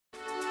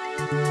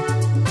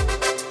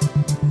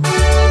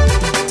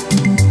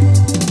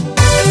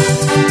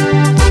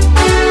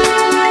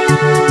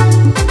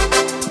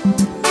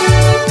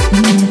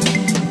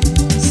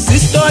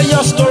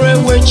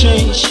will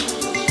change.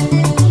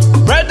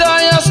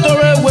 Brother, your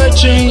story will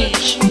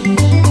change.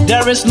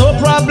 There is no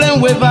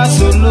problem with a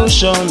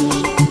solution.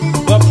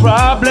 Your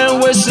problem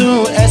will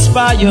soon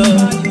expire.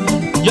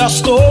 Your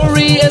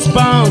story is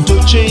bound to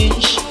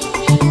change.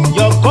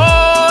 Your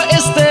goal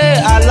is stay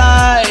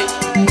alive.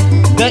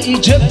 The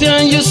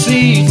Egyptian you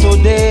see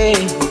today,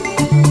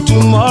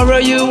 tomorrow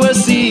you will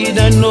see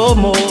them no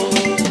more.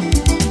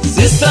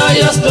 Sister,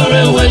 your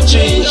story will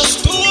change.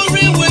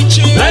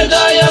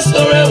 Brother, your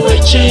story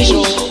will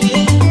change.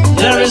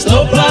 There is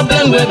no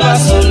problem with a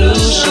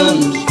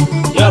solution.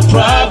 Your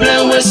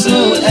problem will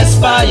soon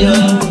expire.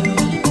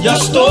 Your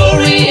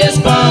story is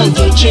bound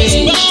to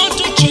change.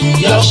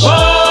 Your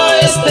goal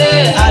is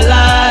stay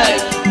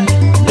alive.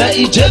 The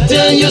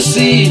Egyptian you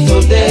see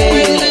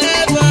today,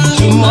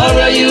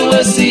 tomorrow you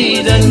will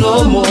see them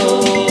no more.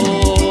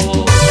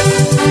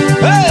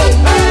 Hey!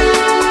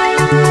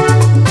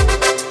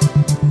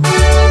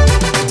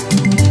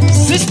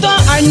 Sister,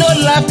 I know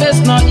life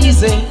is not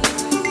easy.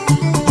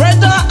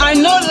 Brother, I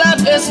know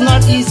life is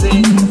not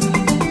easy.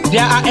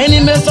 There are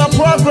enemies of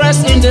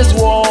progress in this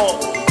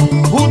world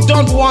who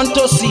don't want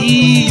to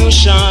see you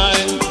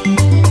shine.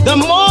 The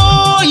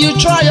more you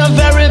try your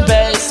very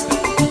best,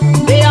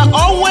 they are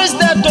always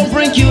there to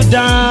bring you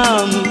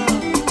down.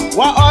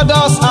 While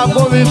others are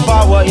going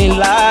forward in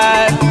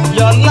life,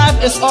 your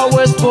life is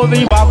always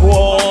going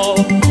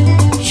backward.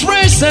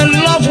 Friends and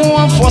loved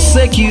ones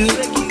forsake you.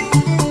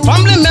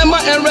 Family member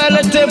and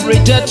relative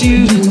reject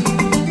you.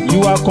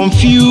 You are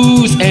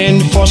confused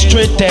and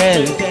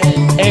frustrated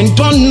and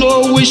don't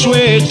know which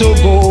way to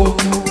go.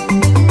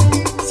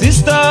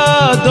 Sister,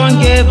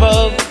 don't give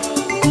up.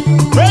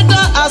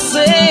 Brother, I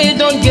say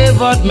don't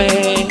give up,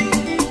 man.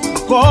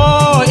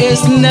 God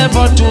is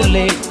never too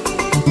late.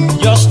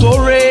 Your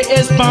story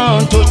is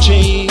bound to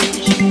change.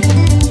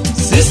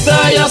 Sister,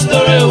 your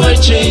story will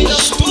change.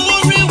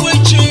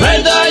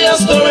 Brother, your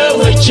story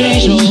will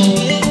change.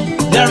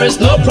 There is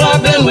no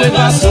problem with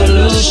a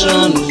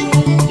solution.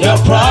 Your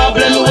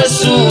problem will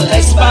soon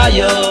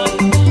expire.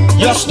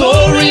 Your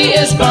story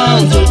is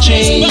bound to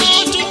change.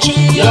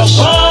 Your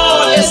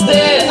goal is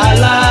stay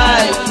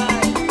alive.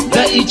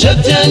 The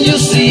Egyptian you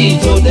see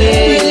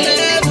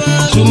today,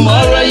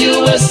 tomorrow you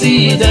will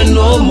see them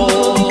no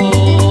more.